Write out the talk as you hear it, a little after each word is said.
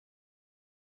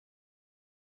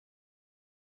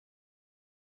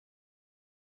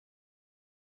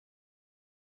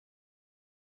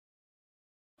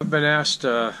been asked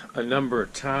a number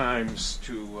of times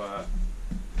to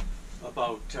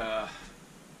about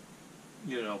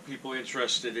people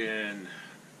interested in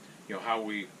how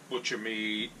we butcher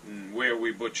meat and where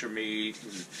we butcher meat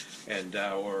and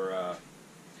our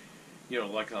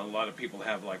like a lot of people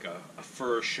have like a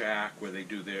fur shack where they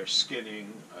do their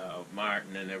skinning of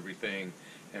marten and everything,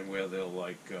 and where they'll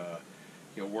like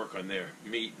work on their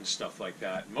meat and stuff like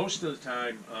that. Most of the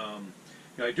time,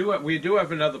 we do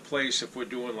have another place if we're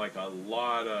doing like a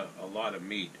lot of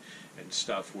meat and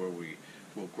stuff where we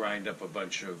will grind up a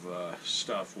bunch of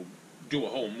stuff. We'll do a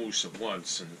whole moose at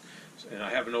once, and I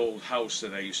have an old house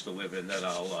that I used to live in that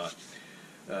I'll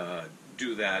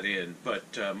do that in.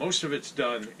 But most of it's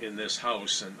done in this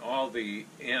house, and all the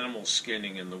animal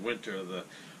skinning in the winter, the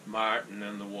marten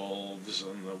and the wolves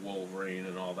and the wolverine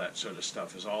and all that sort of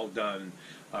stuff is all done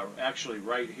actually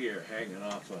right here, hanging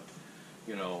off of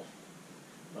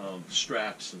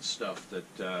straps and stuff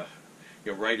that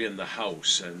right in the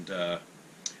house. And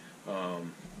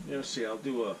see, I'll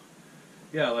do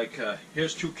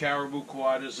here's 2 caribou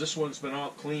quarters. This one's been all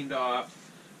cleaned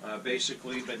off,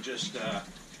 basically, but just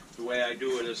the way I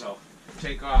do it is I'll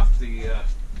take off the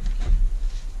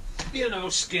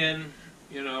skin.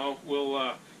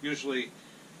 We'll usually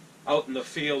out in the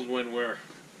field when we're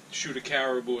shoot a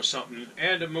caribou or something,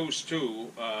 and a moose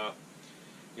too.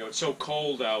 It's so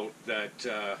cold out that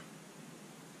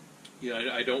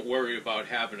I don't worry about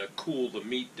having to cool the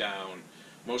meat down.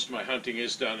 Most of my hunting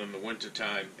is done in the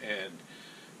wintertime, and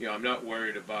I'm not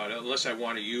worried about it unless I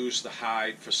want to use the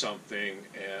hide for something,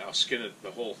 and I'll skin it,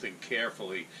 the whole thing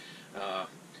carefully. But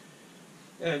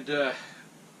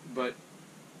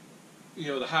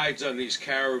the hides on these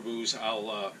caribous,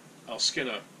 I'll skin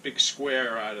a big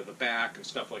square out of the back and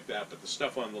stuff like that, but the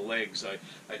stuff on the legs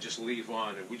I just leave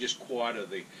on, and we just quarter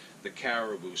the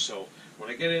caribou. So when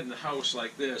I get it in the house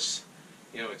like this,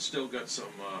 it's still got some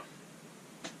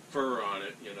fur on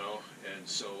it, and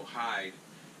so hide,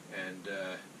 and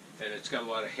it's got a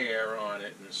lot of hair on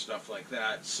it and stuff like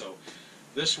that. So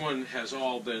this one has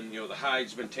all been, the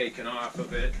hide's been taken off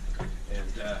of it,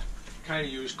 and kind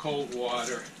of use cold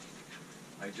water.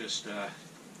 I just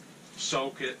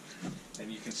soak it,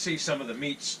 and you can see some of the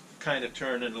meat's kind of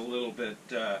turning a little bit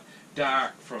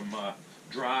dark from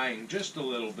drying just a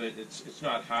little bit. It's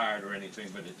not hard or anything,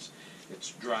 but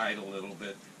it's dried a little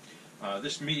bit.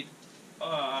 This meat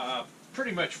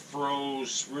pretty much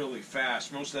froze really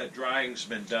fast. Most of that drying's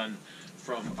been done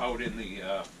from out in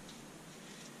the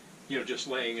just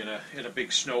laying in a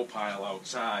big snow pile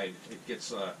outside. It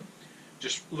gets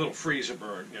just a little freezer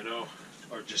burn,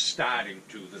 or just starting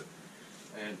to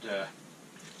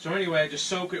so anyway, I just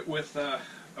soak it with a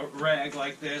rag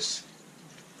like this,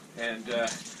 and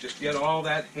just get all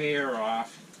that hair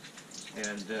off,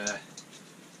 and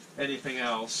anything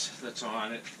else that's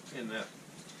on it.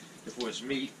 If it was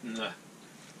meat in the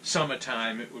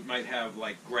summertime, it might have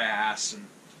like grass and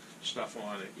stuff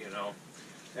on it,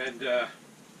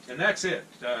 and that's it.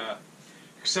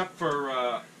 Except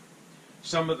for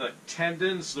some of the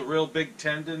tendons, the real big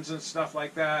tendons and stuff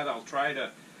like that, I'll try to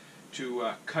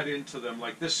cut into them.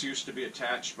 Like this used to be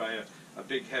attached by a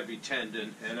big heavy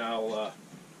tendon, and I'll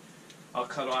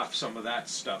cut off some of that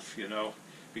stuff,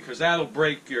 because that'll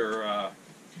break your,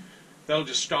 that'll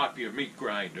just stop your meat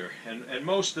grinder. And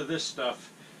most of this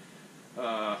stuff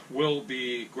will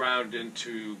be ground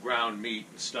into ground meat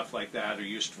and stuff like that, or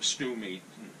used for stew meat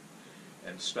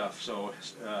and stuff. So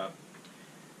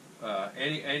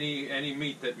any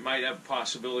meat that might have a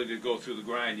possibility to go through the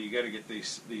grinder, you got to get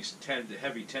these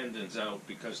heavy tendons out,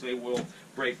 because they will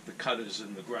break the cutters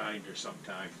in the grinder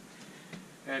sometime.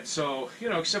 And so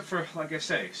except for, like I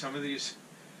say, some of these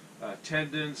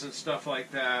tendons and stuff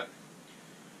like that,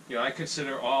 I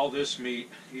consider all this meat,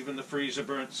 even the freezer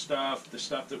burnt stuff, the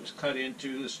stuff that was cut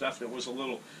into, the stuff that was a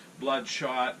little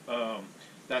bloodshot,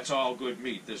 that's all good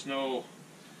meat. There's no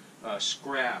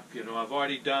scrap. I've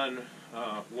already done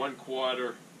 1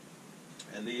 quarter,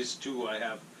 and these 2 I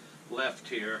have left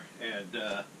here,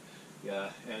 and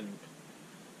and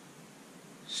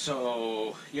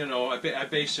so I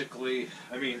basically,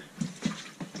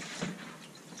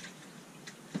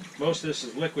 most of this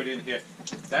is liquid in here.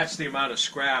 That's the amount of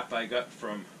scrap I got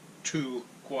from 2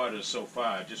 quarters so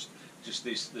far, just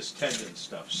this tendon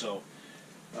stuff. So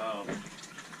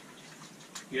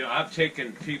I've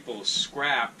taken people's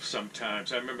scrap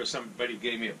sometimes. I remember somebody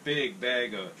gave me a big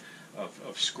bag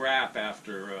of scrap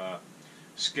after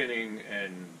skinning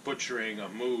and butchering a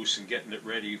moose and getting it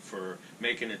ready for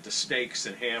making it to steaks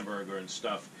and hamburger and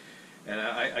stuff. And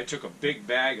I took a big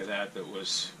bag of that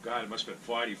was, God, it must have been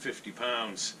 40, 50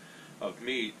 pounds of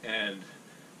meat, and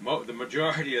the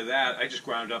majority of that I just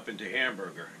ground up into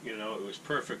hamburger. You know, it was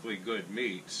perfectly good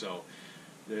meat, so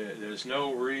there's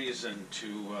no reason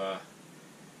to,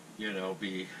 you know,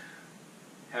 be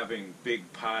having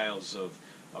big piles of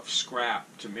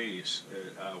scrap to me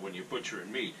when you're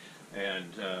butchering meat.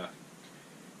 And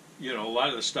you know, a lot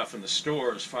of the stuff in the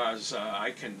store, as far as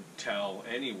I can tell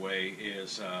anyway,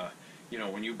 is you know,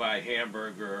 when you buy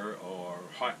hamburger or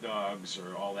hot dogs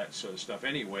or all that sort of stuff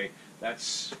anyway,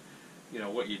 that's, you know,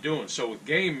 what you're doing. So with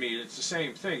game meat, it's the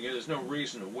same thing. There's no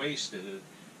reason to waste it.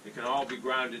 It can all be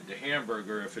ground into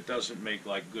hamburger if it doesn't make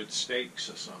like good steaks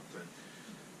or something.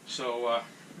 So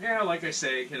yeah, like I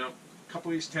say, you know, a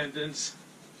couple of these tendons,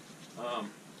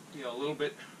 you know, a little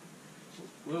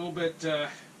bit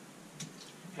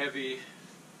heavy,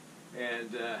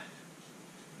 and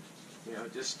you know,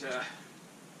 just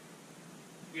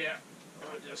yeah,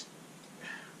 I'll just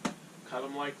cut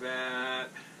them like that,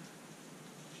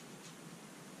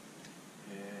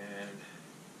 and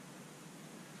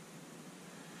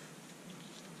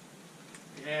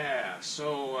yeah,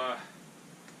 so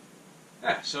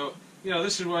you know,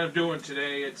 this is what I'm doing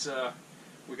today. It's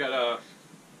we got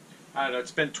I don't know,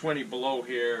 it's been 20 below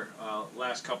here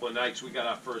last couple of nights. We got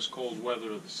our first cold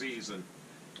weather of the season,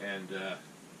 and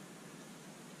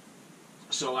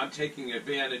so I'm taking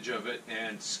advantage of it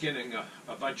and skinning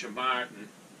a bunch of marten.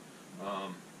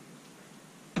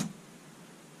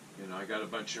 You know, I got a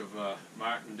bunch of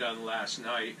marten done last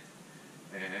night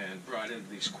and brought into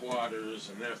these quarters,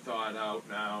 and they're thawed out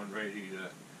now and ready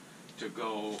to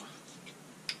go.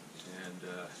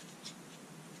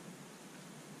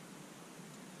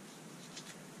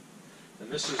 And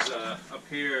this is up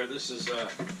here. This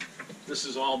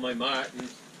is all my marten,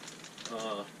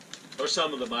 or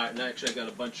some of the marten. Actually, I got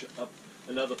a bunch up,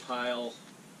 another pile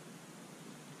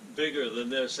bigger than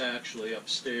this actually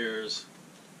upstairs,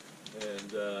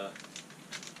 and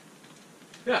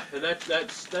yeah, and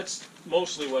that's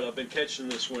mostly what I've been catching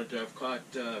this winter. I've caught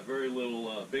very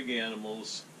little big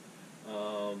animals.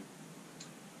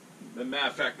 As a matter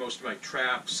of fact, most of my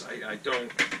traps, I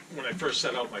don't, when I first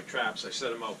set out my traps, I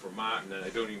set them out for marten, and I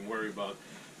don't even worry about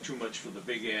too much for the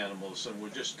big animals. And we're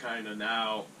just kind of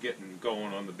now getting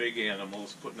going on the big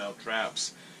animals, putting out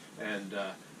traps. And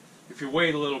if you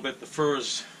wait a little bit, the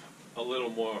fur's a little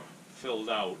more filled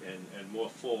out and more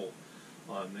full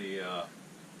on the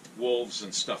wolves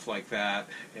and stuff like that.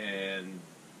 And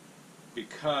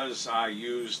because I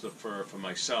use the fur for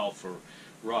myself for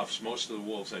roughs, most of the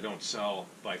wolves I don't sell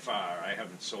by far. I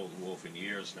haven't sold a wolf in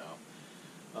years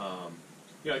now.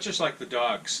 You know, just like the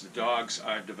dogs. The dogs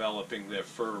are developing their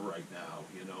fur right now.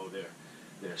 You know,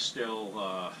 they're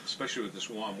still, especially with this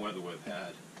warm weather we've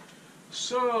had.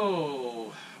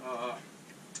 So,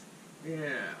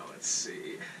 yeah, let's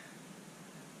see.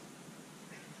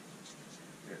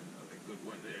 Another good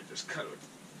one there. Just cut it.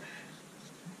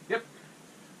 Yep.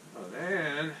 Oh,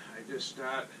 then I just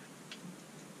start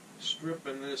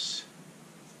stripping this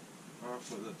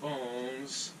off of the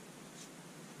bones.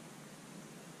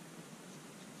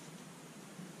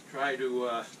 Try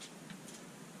to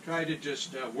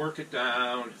just work it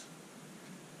down.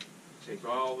 Take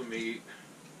all the meat.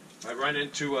 If I run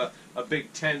into a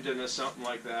big tendon or something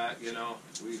like that, you know,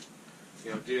 we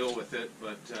deal with it.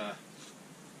 But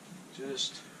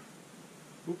just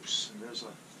oops, and there's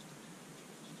a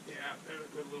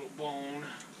good little bone.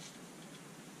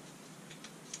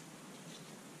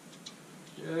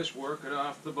 Just work it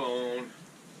off the bone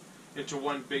into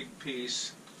one big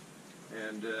piece,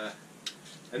 and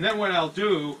then what I'll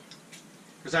do,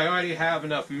 because I already have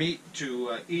enough meat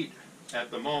to eat at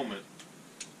the moment,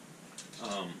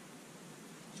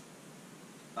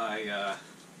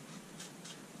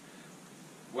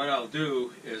 what I'll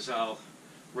do is I'll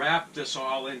wrap this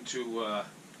all into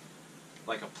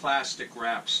like a plastic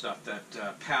wrap stuff,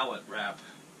 that pallet wrap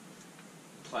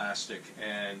plastic,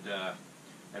 and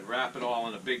wrap it all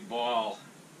in a big ball.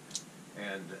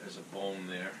 And there's a bone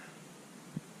there.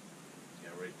 Yeah,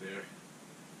 right there.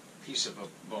 Piece of a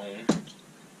bone.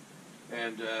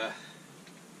 And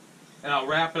I'll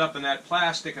wrap it up in that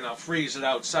plastic, and I'll freeze it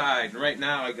outside. And right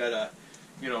now I got a,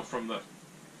 you know, from the,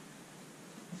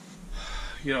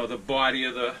 you know, the body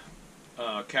of the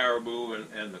caribou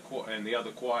and the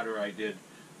other quarter I did,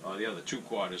 the other 2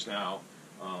 quarters now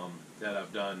that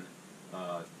I've done.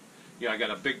 You know, I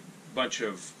got a big bunch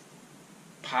of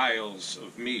piles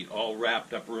of meat all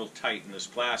wrapped up real tight in this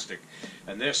plastic,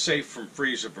 and they're safe from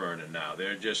freezer burning now.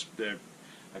 They're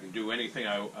I can do anything.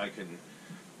 I can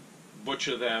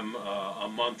butcher them a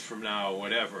month from now or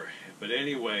whatever. But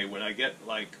anyway, when I get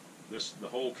like this, the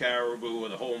whole caribou or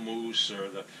the whole moose or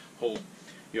the whole,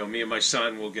 you know, me and my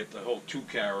son will get the whole 2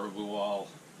 caribou all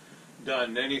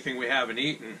done anything we haven't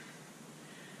eaten,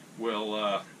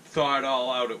 we'll thaw it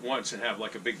all out at once and have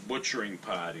like a big butchering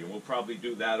party. And we'll probably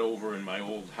do that over in my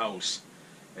old house.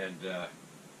 And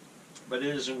but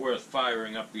it isn't worth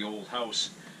firing up the old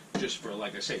house just for,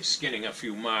 like I say, skinning a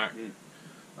few marten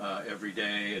every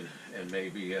day and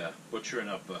maybe butchering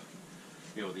up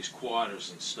you know, these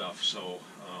quarters and stuff. So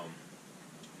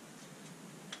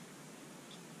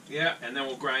yeah, and then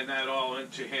we'll grind that all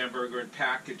into hamburger and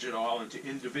package it all into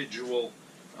individual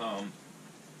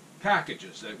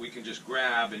packages that we can just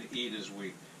grab and eat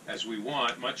as we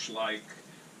want, much like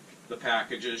the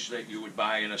packages that you would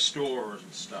buy in a store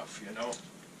and stuff, you know.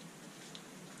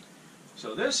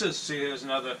 So this is, see, there's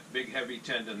another big heavy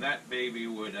tendon. That baby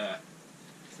would, yeah,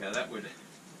 that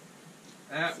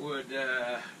would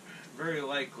very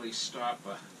likely stop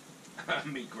a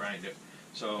meat grinder.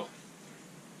 So,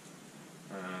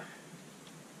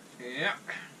 yeah.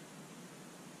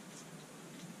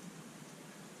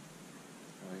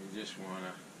 You just want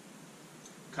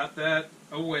to cut that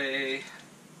away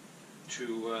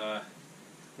to,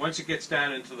 once it gets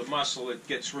down into the muscle, it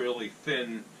gets really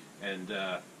thin and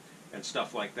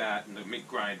stuff like that, and the meat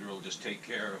grinder will just take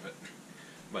care of it.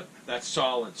 But that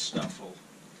solid stuff will,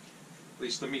 at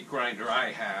least the meat grinder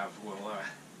I have, will,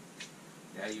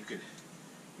 yeah, you could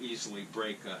easily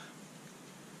break a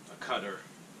cutter.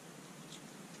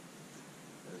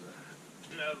 There's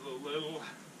another little,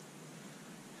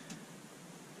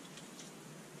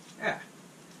 yeah,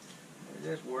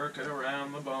 just working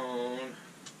around the bone.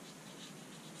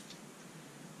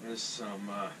 There's some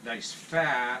nice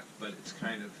fat, but it's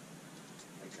kind of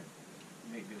like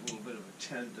maybe a little bit of a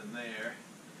tendon there.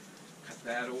 Cut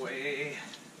that away.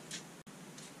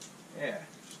 Yeah.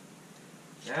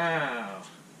 Now,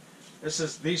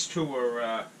 these two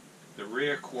are the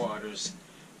rear quarters,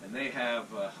 and they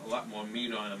have a lot more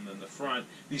meat on them than the front.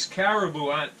 These caribou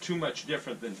aren't too much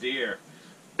different than deer.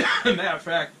 Matter of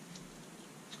fact,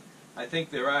 I think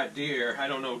there are deer. I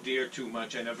don't know deer too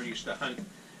much. I never used to hunt,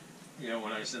 you know,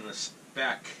 when I was in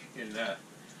back in the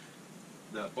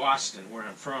Boston, where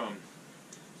I'm from.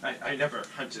 I never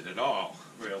hunted at all,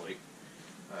 really.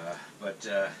 But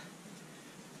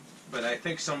I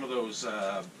think some of those,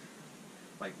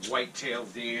 like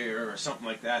white-tailed deer or something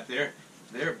like that,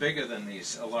 they're bigger than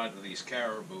a lot of these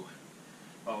caribou.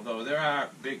 Although there are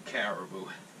big caribou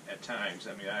at times.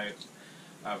 I mean,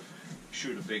 I've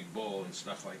shoot a big bull and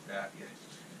stuff like that.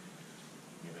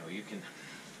 You know,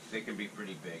 they can be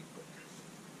pretty big. But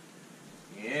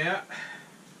yeah.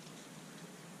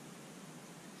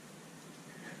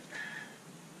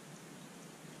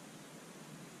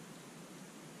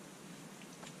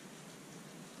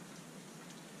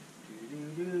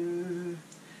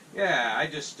 Yeah, I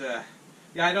just,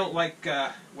 yeah, I don't like,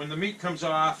 when the meat comes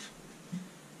off,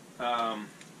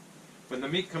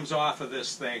 of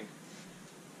this thing,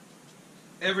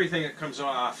 everything that comes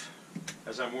off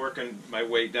as I'm working my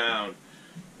way down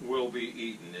will be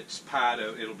eaten. It's part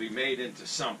of, it'll be made into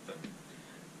something.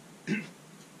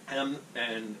 and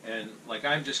like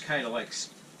I'm just kind of like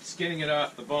skinning it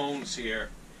off the bones here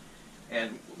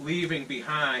and leaving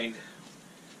behind,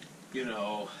 you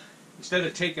know, instead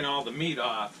of taking all the meat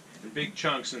off in big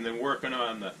chunks and then working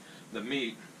on the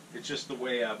meat. It's just the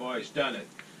way I've always done it.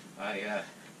 I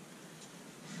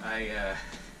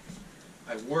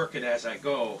work it as I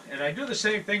go. And I do the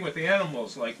same thing with the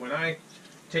animals. Like when I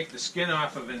take the skin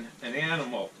off of an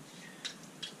animal,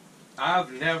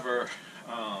 I've never,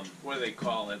 what do they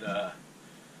call it,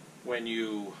 when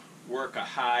you work a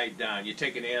hide down. You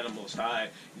take an animal's hide,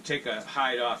 you take a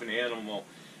hide off an animal,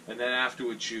 and then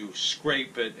afterwards you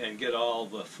scrape it and get all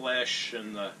the flesh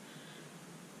and the,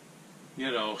 you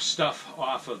know, stuff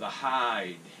off of the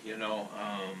hide, you know.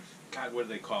 God, what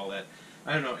do they call that?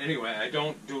 I don't know. Anyway, I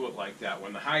don't do it like that.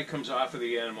 When the hide comes off of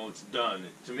the animal, it's done.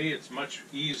 To me, it's much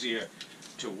easier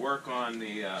to work on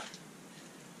the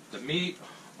meat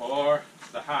or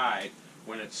the hide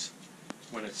when it's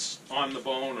on the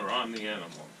bone or on the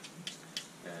animal.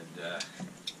 And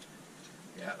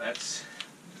yeah, that's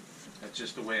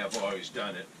just the way I've always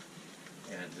done it.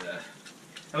 And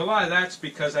a lot of that's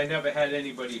because I never had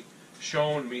anybody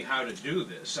showing me how to do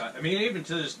this. I mean, even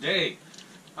to this day,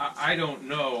 I don't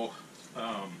know.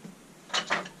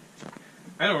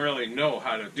 I don't really know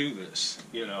how to do this,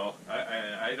 you know.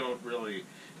 I don't really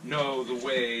know the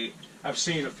way. I've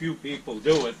seen a few people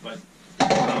do it, but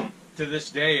to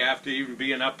this day, after even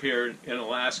being up here in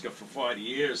Alaska for 40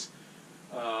 years,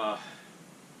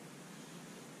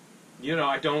 you know,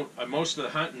 I don't. Most of the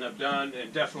hunting I've done,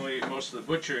 and definitely most of the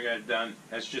butchering I've done,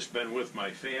 has just been with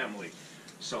my family.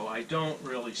 So I don't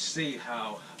really see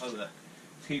how other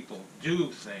people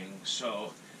do things.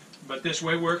 So but this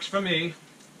way works for me,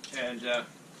 and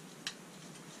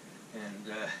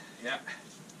yeah.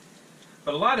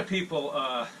 But a lot of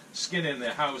people skin in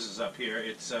their houses up here.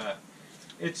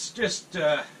 It's just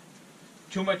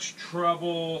too much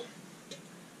trouble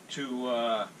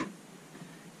to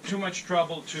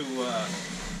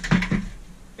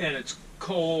and it's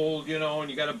cold, you know, and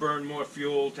you got to burn more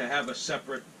fuel to have a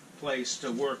separate place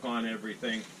to work on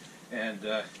everything. And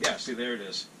yeah, see, there it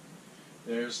is.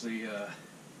 There's the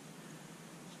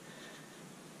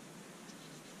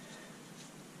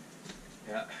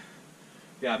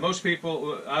yeah, most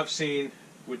people I've seen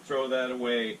would throw that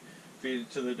away, feed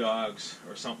it to the dogs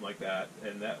or something like that,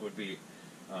 and that would be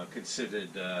considered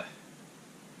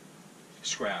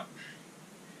scrap.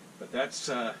 But that's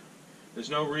there's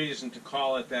no reason to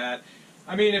call it that.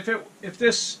 I mean, if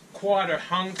this quarter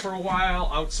hung for a while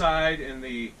outside in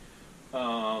the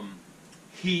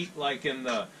heat, like in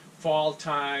the fall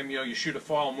time, you know, you shoot a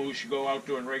fall moose, you go out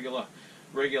during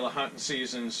regular hunting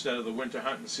season instead of the winter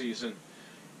hunting season,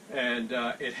 and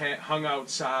it hung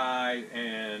outside,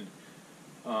 and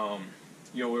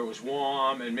you know, where it was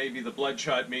warm, and maybe the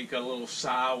bloodshot meat got a little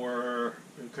sour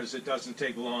because it doesn't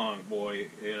take long, boy,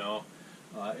 you know.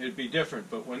 It'd be different.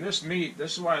 But when this meat,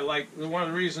 this is why I like, one of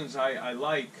the reasons I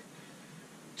like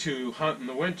to hunt in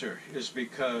the winter is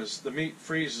because the meat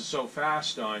freezes so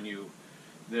fast on you.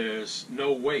 There's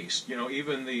no waste. You know,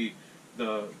 even the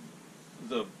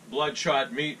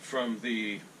bloodshot meat from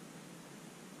the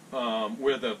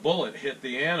where the bullet hit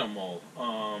the animal,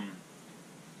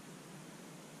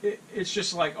 it's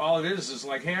just like, all it is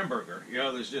like hamburger. You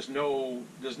know,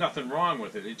 there's nothing wrong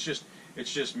with it. It's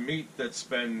just meat that's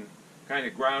been kind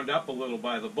of ground up a little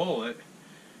by the bullet,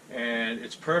 and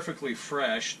it's perfectly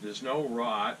fresh. There's no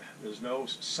rot, there's no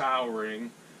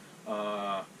souring,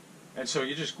 and so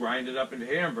you just grind it up into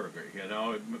hamburger. You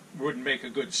know, it wouldn't make a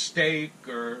good steak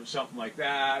or something like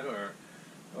that,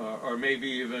 or maybe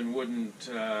even wouldn't.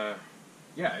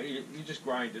 Yeah, you just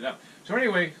grind it up. So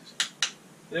anyway,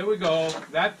 there we go.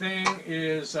 That thing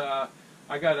is.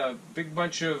 I got a big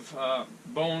bunch of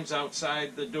bones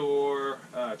outside the door.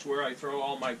 It's where I throw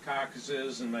all my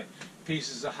carcasses and my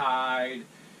pieces of hide.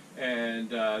 And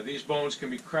these bones can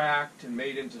be cracked and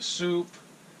made into soup.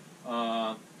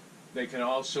 They can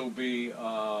also be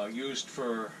used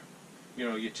for, you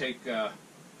know, you take,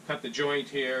 cut the joint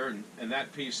here, and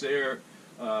that piece there,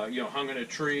 you know, hung in a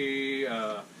tree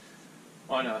on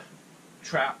a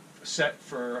trap set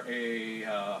for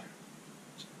a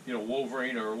you know,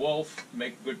 wolverine or a wolf,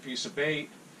 make a good piece of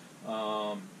bait.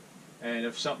 And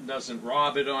if something doesn't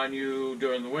rob it on you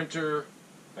during the winter,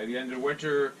 by the end of the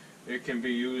winter, it can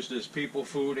be used as people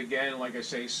food again, like I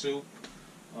say, soup.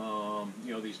 You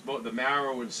know, the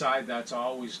marrow inside, that's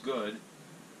always good,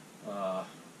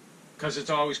 because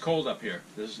it's always cold up here.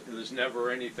 There's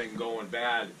never anything going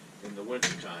bad in the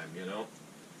winter time, you know.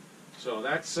 So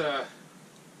that's yeah,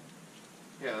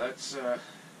 that's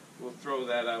we'll throw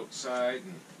that outside,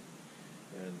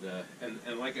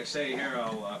 and like I say here,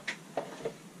 I'll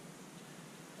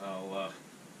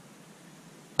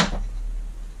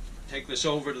take this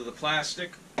over to the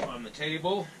plastic on the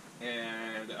table,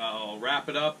 and I'll wrap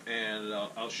it up, and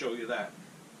I'll show you that.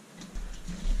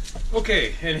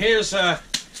 Okay, and here's what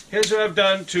I've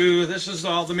done to, this is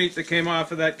all the meat that came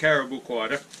off of that caribou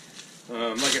quarter.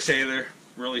 Like I say, they're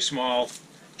really small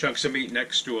chunks of meat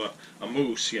next to a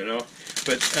moose, you know.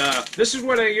 But this is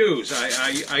what I use.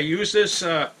 I use this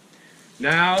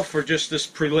now for just this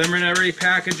preliminary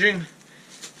packaging.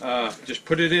 Just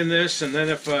put it in this, and then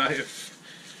if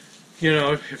you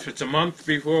know, if it's a month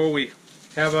before we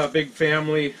have a big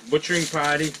family butchering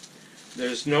party,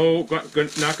 there's not going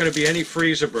to be any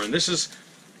freezer burn. This is,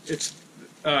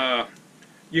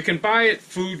 you can buy it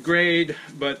food grade,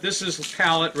 but this is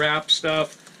pallet wrap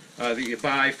stuff that you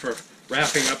buy for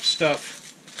wrapping up stuff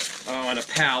on a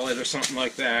pallet or something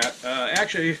like that.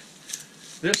 Actually,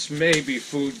 this may be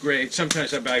food grade.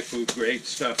 Sometimes I buy food grade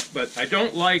stuff, but I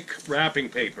don't like wrapping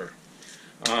paper,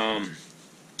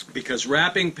 because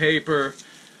wrapping paper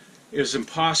is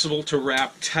impossible to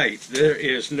wrap tight. There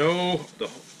is the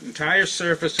entire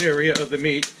surface area of the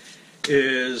meat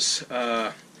is,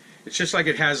 it's just like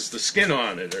it has the skin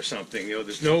on it or something. You know,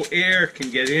 there's no air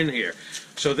can get in here.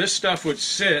 So this stuff would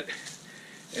sit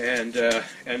and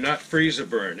not freezer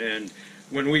burn. And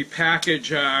when we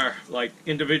package our like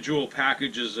individual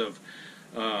packages of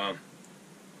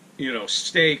you know,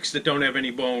 steaks that don't have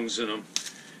any bones in them,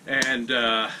 and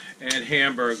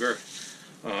hamburger,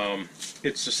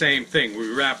 it's the same thing.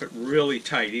 We wrap it really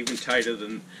tight, even tighter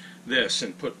than this,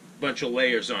 and put a bunch of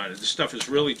layers on it. This stuff is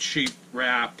really cheap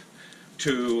wrap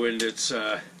too, and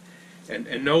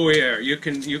and no air. You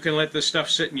can let this stuff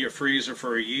sit in your freezer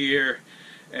for a year,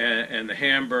 and the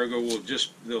hamburger will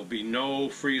there'll be no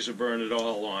freezer burn at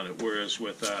all on it. Whereas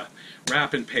with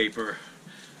wrapping paper,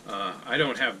 I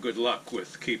don't have good luck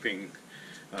with keeping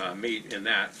meat in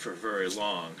that for very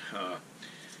long.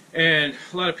 And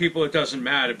a lot of people, it doesn't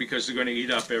matter because they're going to eat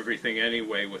up everything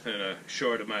anyway within a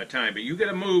short amount of time. But you get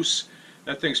a moose,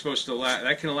 that thing's supposed to last.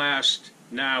 That can last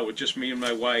now with just me and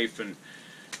my wife, and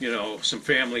some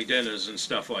family dinners and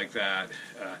stuff like that.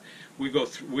 We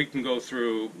can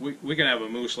have a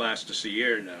moose last us a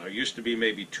year now. It used to be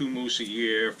maybe 2 moose a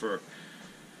year for,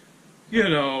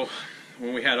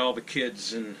 when we had all the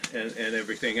kids and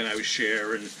everything, and I was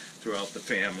sharing throughout the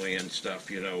family and stuff,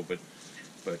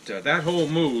 But that whole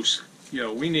moose,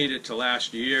 we need it to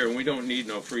last a year, and we don't need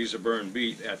no freezer burn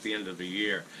meat at the end of the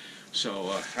year.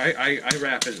 So I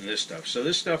wrap it in this stuff. So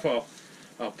this stuff I'll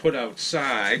put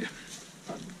outside.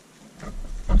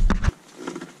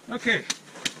 Okay,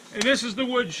 and this is the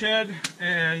woodshed,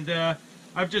 and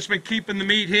I've just been keeping the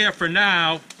meat here for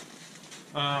now.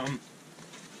 I'll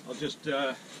just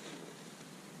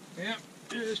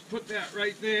just put that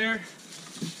right there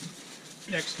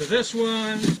next to this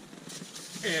one.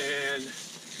 And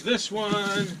this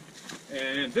one,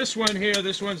 and this one here.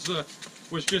 This one's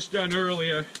was just done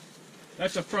earlier.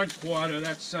 That's a front quarter.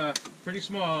 That's pretty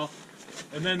small.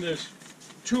 And then there's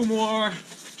two more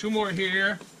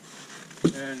here,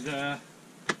 and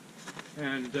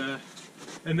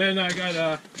then I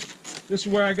got this is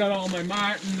where I got all my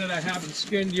marten that I haven't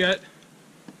skinned yet.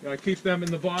 I keep them in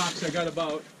the box. I got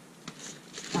about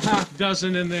a half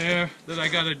dozen in there that I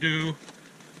got to do,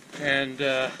 and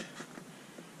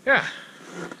yeah,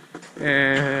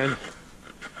 and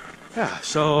yeah,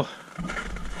 so,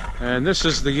 and this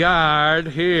is the yard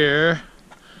here.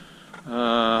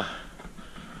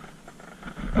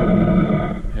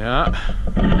 Yeah,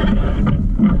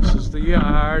 this is the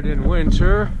yard in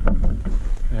winter,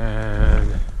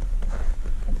 and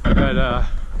I got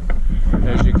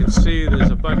as you can see, there's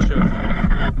a bunch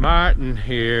of marten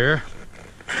here.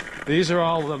 These are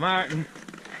all the marten.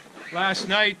 Last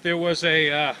night there was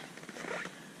a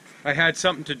I had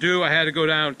something to do. I had to go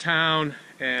downtown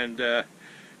and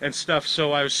stuff,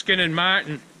 so I was skinning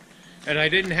marten, and I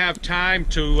didn't have time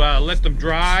to let them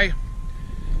dry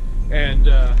and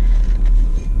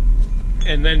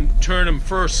then turn them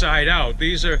first side out.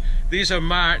 These are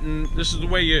marten. This is the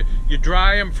way you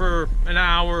dry them for an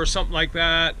hour or something like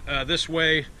that, this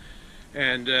way,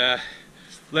 and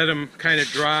let them kind of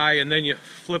dry, and then you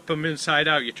flip them inside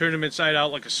out. You turn them inside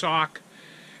out like a sock,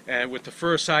 and with the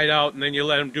first side out, and then you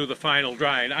let them do the final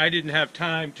drying. I didn't have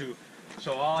time to,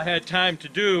 so all I had time to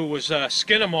do was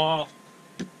skin them all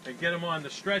and get them on the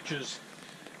stretches.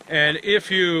 And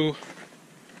if you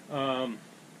put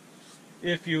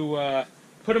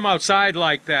them outside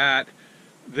like that,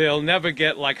 they'll never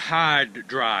get like hard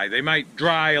dry. They might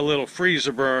dry a little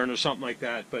freezer burn or something like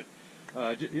that, but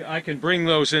I can bring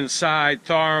those inside,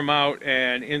 thaw them out,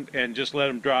 and just let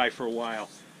them dry for a while.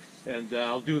 And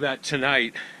I'll do that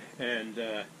tonight, and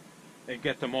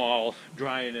get them all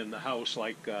drying in the house,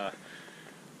 like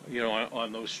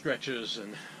on those stretches.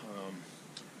 And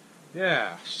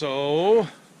yeah, so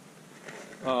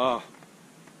yeah,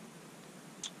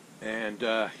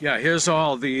 here's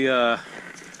all the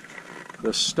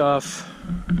stuff.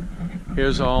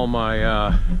 Here's all my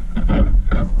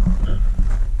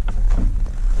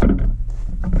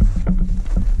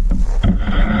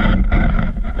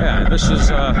yeah, this is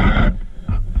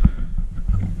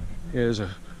here's a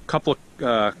couple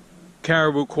of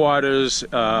caribou quarters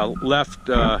left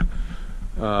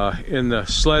in the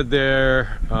sled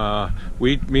there.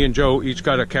 Me and Joe each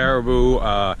got a caribou.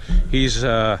 He's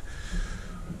I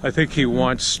think he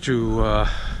wants to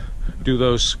do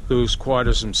those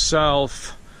quarters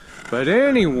himself. But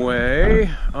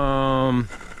anyway,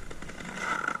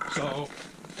 so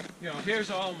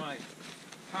here's all my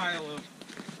pile of.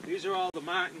 These are all the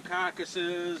marten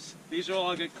carcasses. These are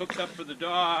all get cooked up for the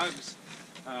dogs.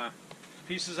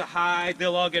 Pieces of hide,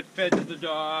 they'll all get fed to the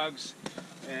dogs.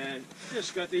 And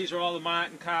these are all the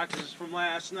marten carcasses from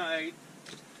last night.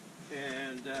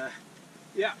 And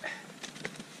yeah,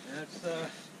 that's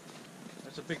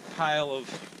a big pile of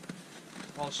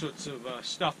all sorts of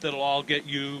stuff that'll all get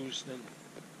used and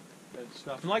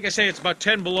stuff. And like I say, it's about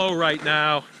 10 below right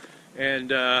now,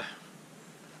 and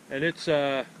it's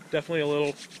definitely a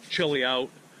little chilly out.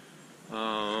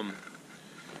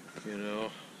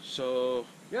 So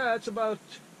yeah, that's about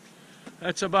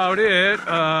it.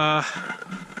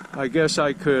 I guess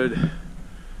I could.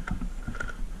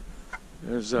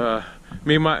 There's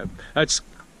that's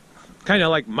kind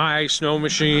of like my snow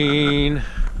machine,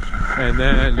 And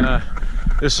then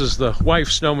this is the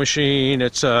wife's snow machine.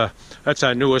 It's that's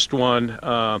our newest one.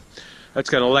 That's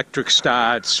got an electric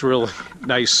start. It's really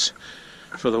nice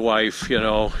for the wife, you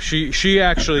know. She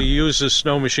actually uses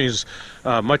snow machines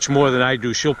much more than I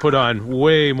do. She'll put on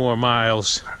way more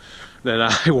miles than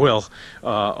I will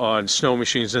on snow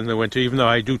machines in the winter, even though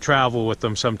I do travel with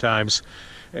them sometimes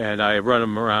and I run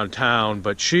them around town.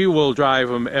 But she will drive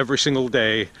them every single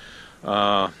day.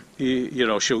 You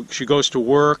know, she goes to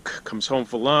work, comes home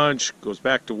for lunch, goes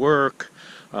back to work,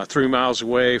 3 miles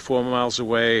away, 4 miles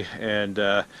away,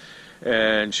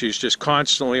 and she's just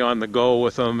constantly on the go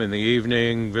with them in the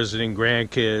evening, visiting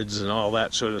grandkids and all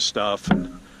that sort of stuff.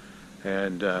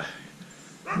 And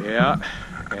yeah,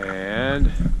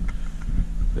 and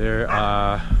there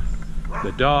are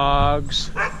the dogs.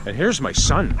 And here's my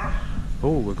son.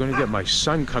 Oh, we're going to get my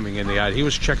son coming in the yard. He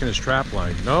was checking his trap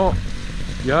line. No,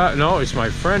 yeah, no, it's my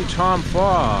friend Tom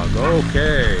Fogg.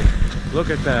 Okay, look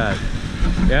at that.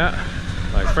 Yeah,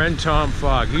 my friend Tom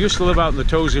Fogg. He used to live out in the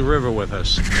Tozy River with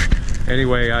us.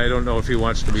 Anyway, I don't know if he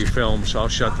wants to be filmed, so I'll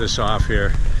shut this off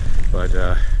here. But,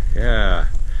 yeah.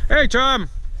 Hey, Tom!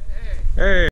 Hey! Hey!